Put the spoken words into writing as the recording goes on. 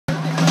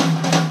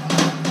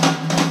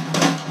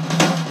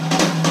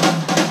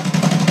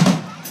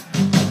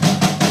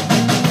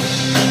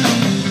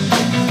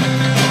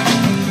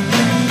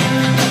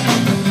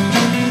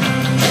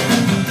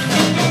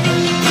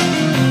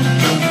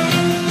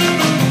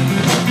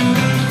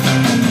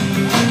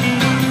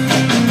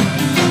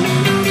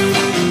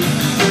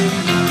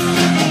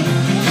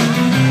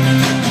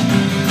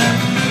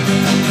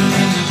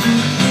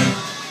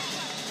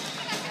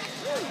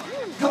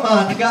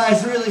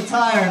guy's really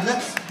tired.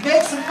 Let's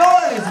make some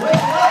noise. Wake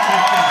him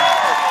up.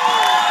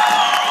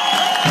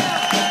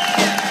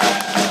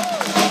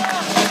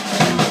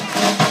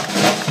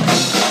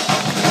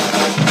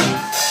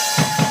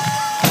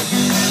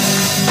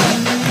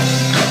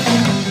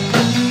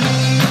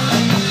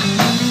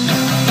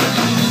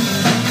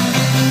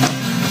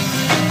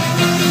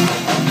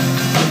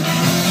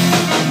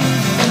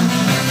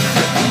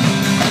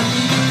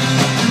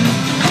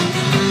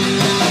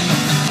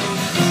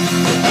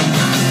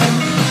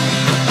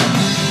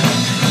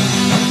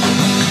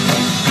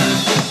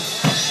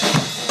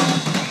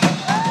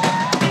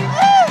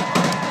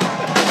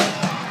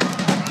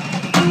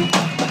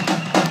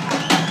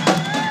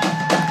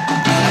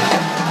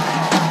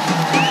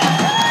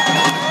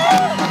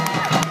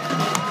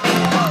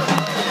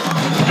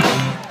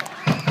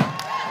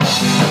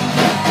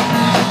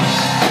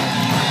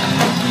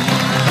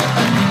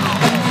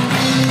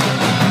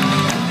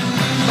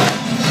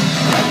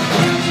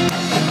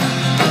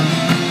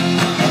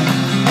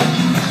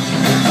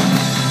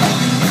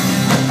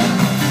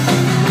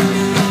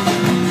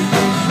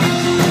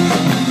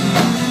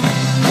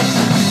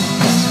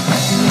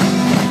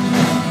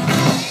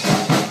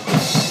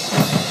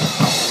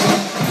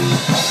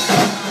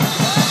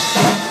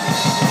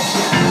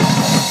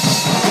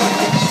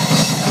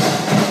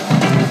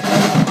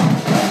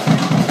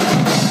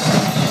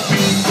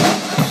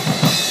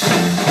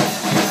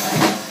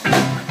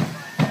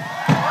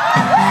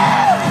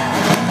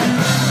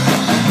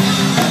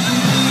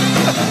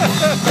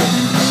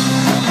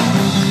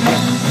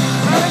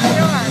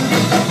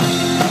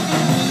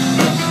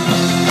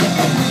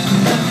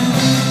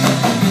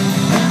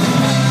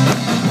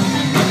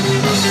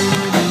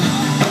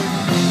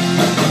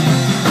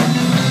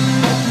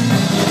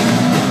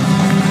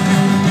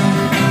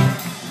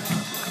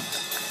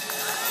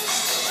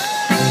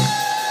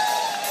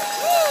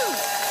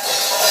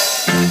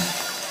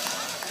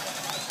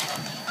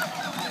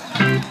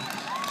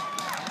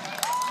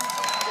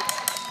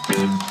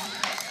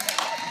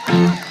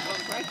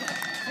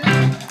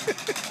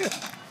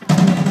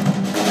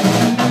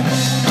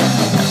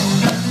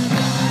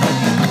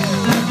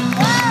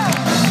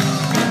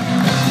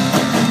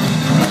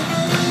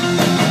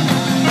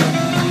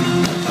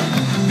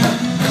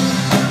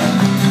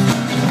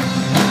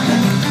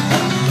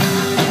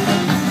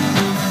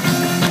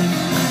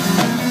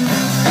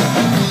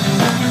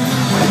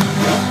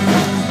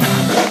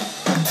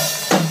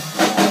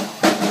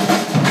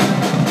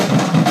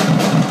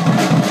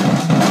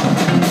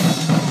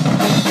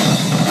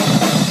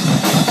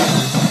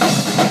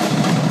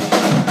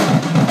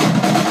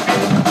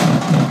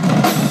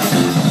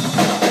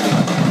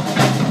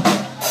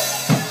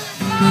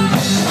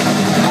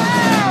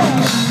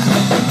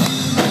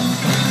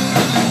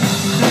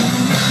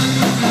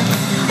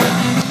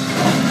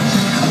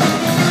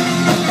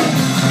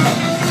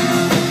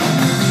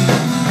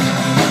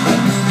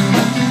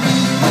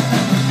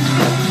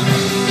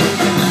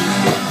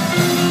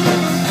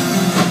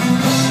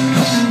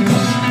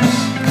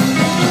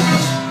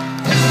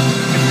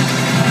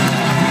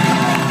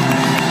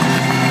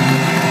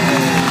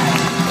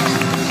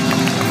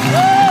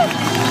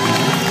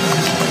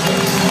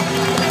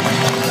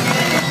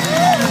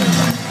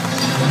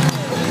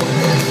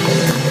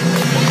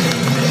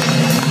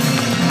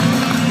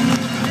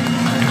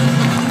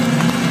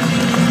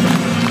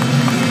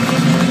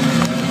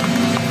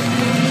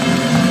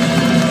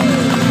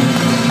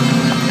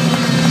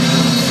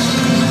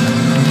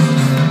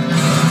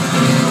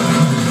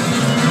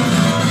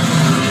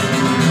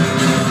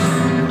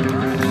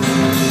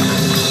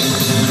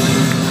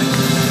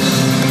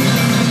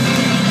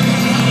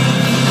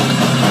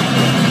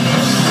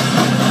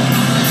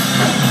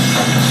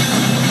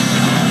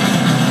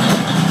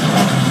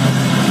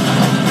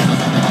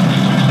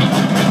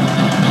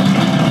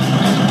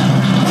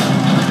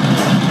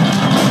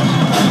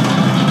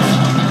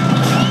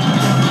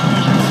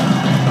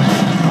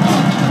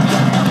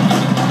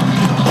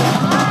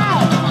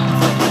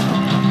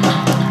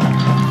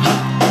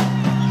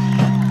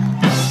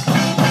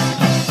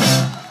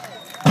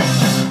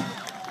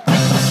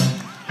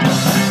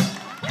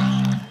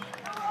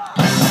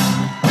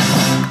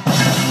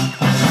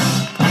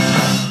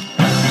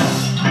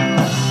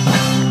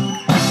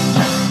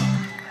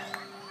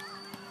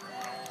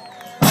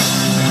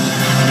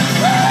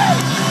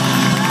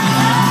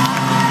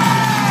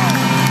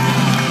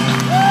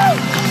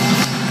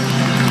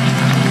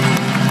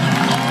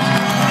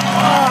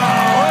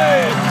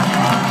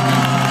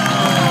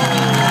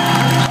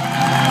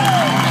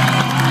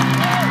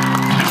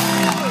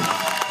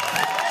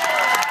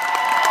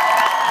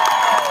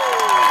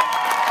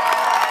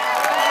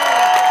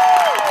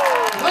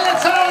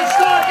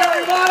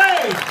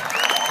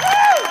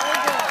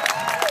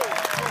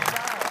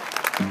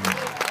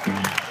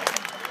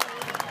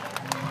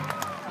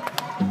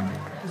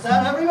 Is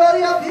that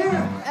everybody up here?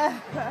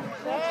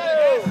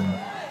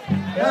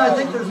 Yeah, I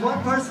think there's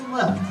one person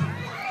left.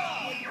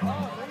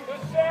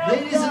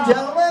 Ladies and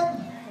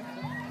gentlemen,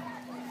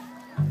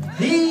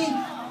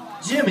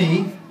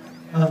 Jimmy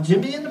of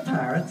Jimmy and the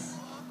Parrots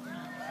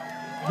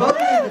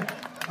voted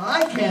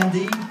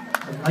candy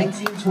of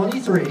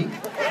 1923.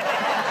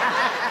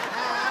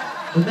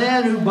 The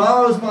man who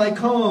borrows my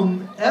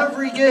comb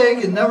every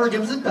gig and never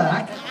gives it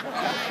back.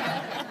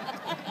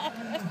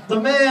 The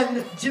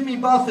man Jimmy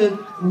Buffett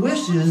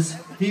wishes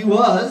he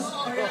was.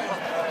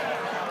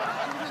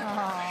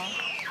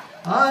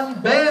 On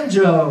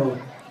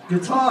banjo,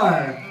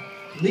 guitar,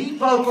 lead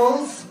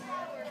vocals,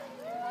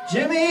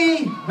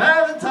 Jimmy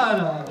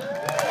Maraventano.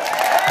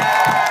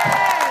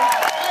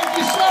 Thank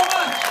you so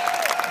much.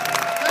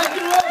 Thank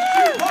you, Rose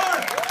Tree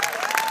Park.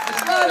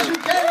 As loud as you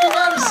can, you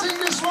gotta sing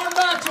this one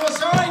back to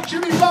us. All right,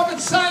 Jimmy Buffett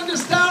sang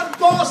this down in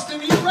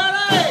Boston. You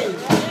ready?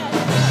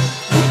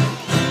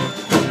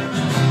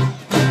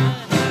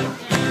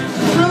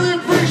 Really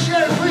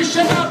appreciate it. Please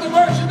check out the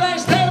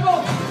merchandise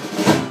table.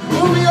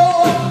 We'll be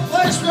all over the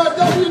place. We're on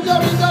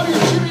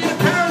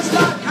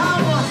www.jimmyandtheparots.com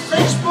or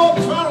Facebook.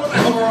 Follow the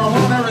hell we're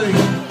on everything.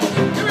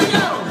 Here we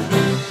go.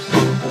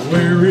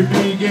 Where it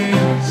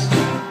begins,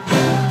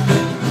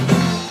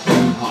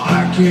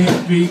 I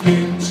can't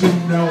begin to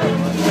know.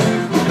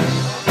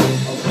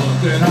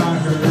 But then I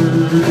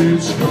heard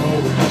it's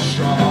going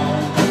strong.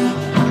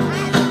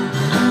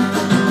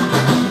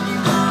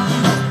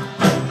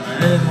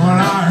 And when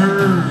I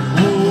heard,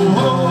 oh,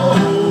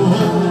 oh,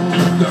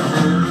 oh, the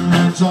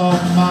hurt's off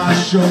my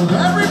shoulder.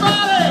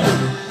 Everybody,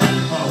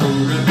 I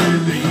wouldn't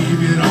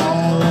believe it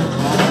all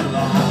come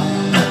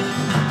along.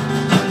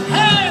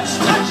 Hands,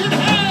 touching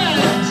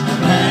hands,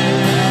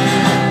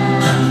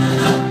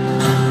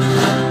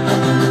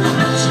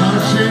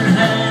 touching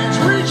hands,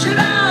 reaching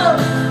out,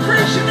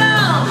 reaching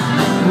out,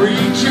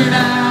 reaching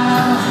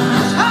out,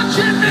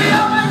 touching me,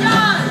 oh my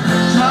God,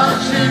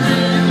 touching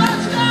me,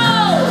 let's go,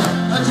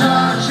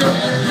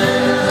 touching me.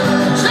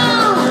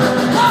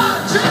 2,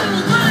 1, 2,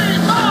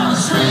 3, 4,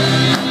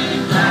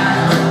 sweet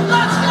now,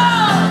 let's go.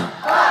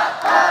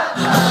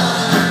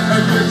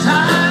 Good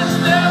times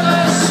never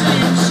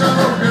seem so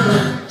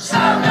good,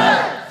 so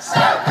good,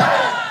 so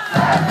good.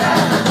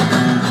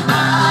 I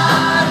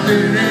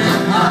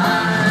didn't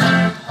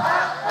mind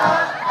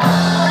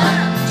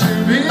to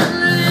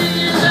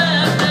believe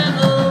that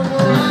never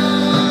was.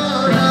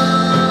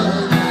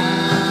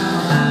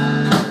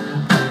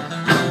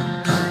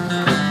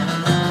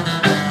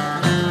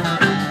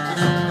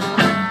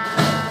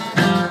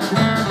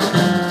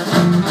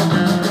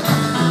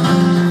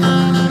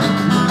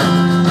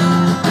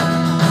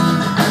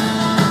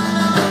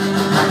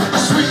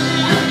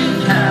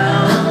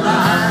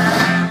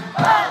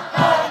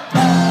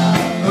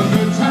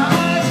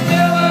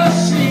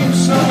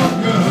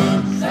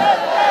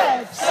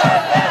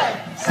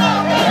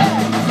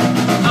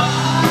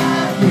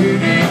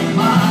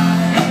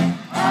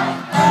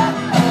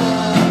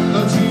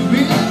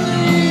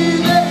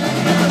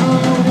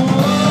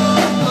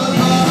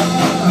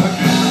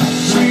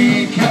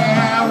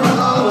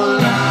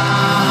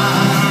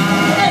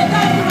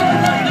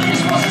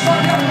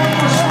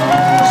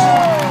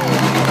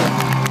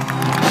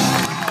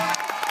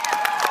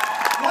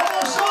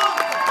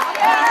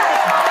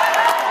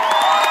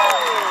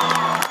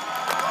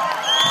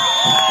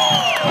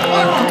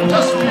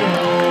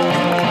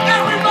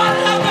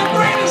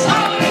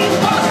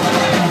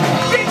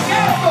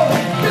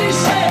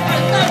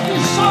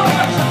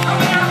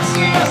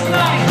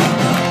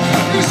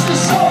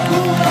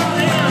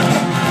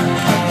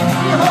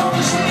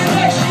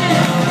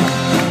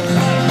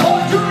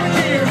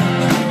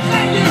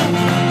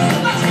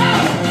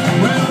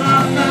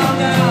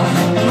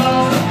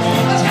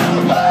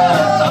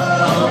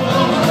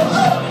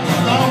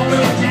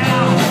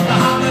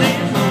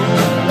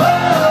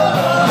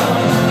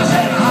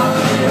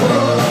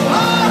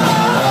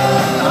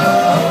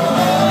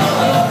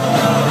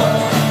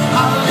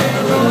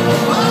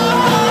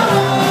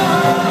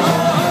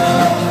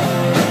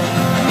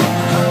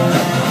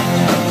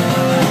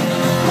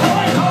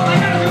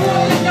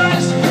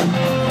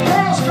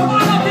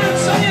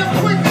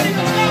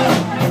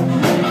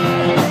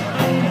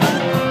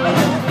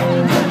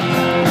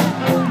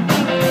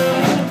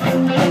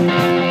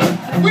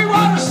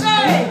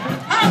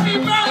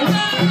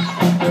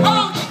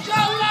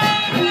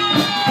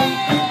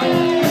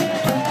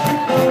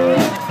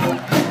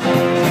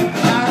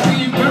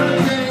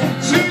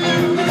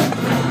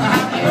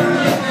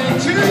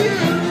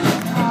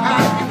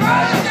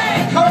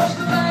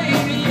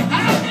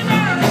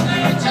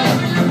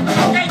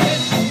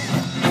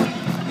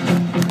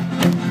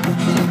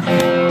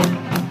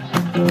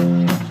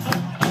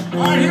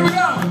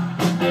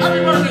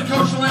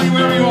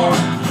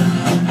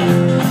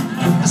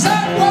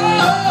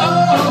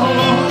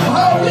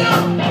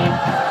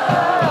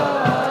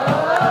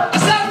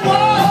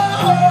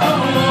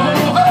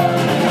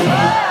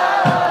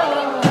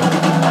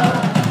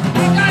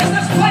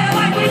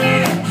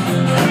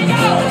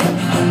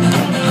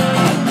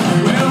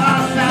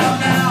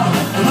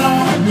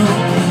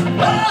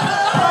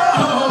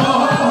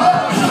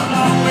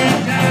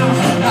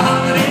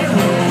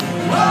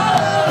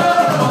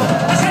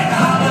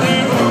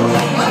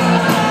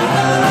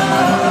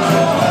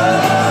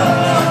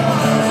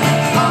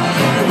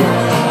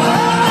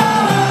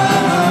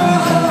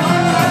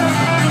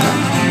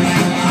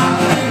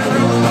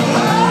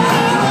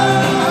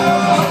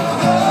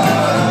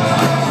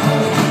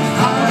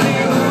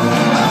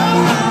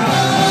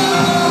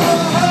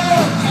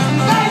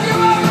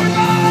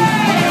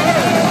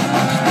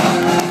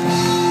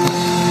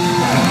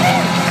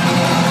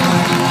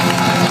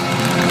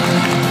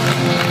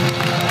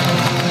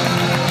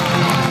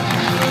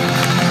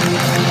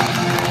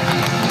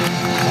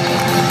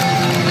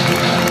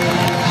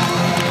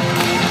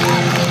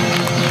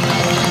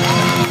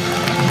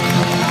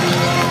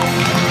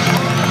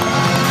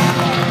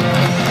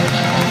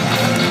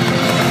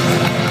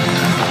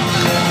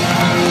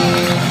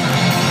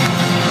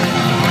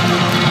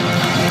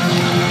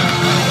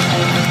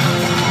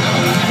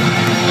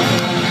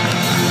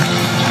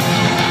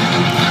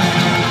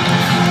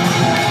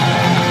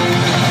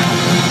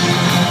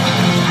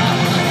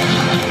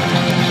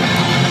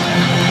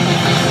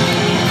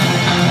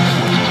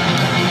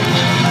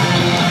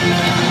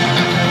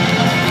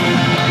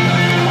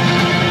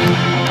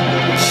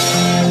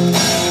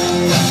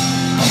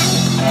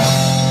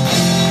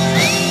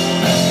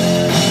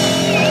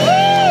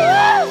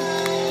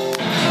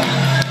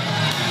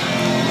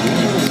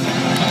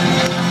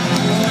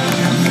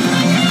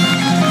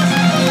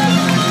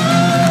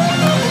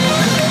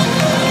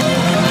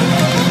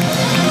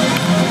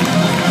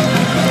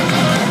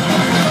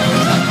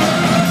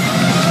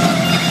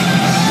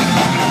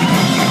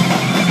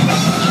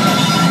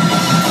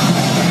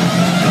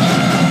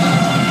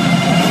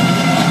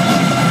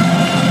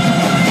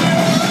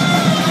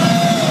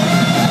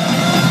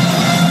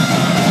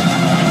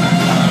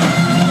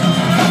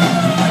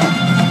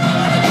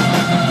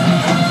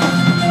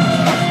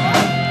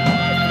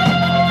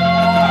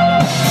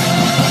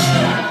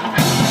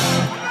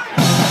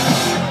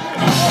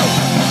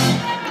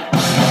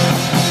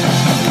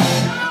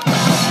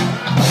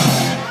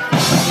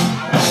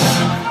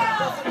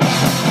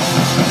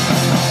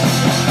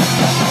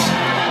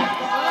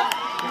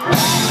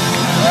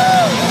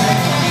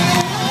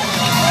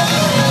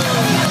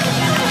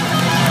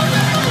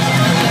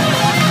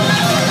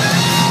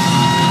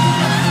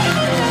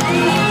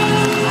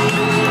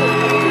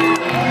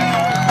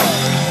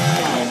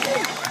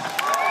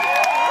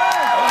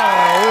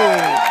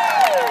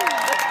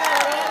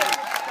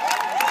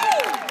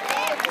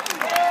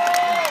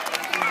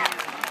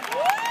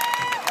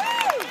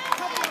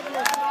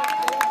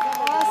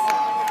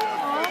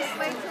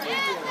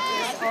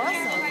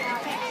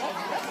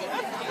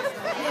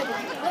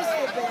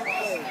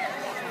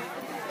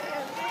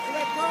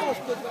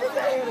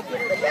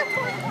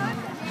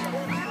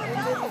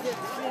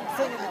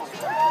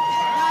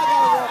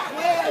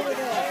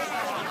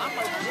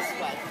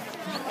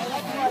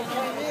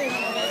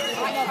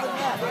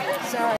 Sorry.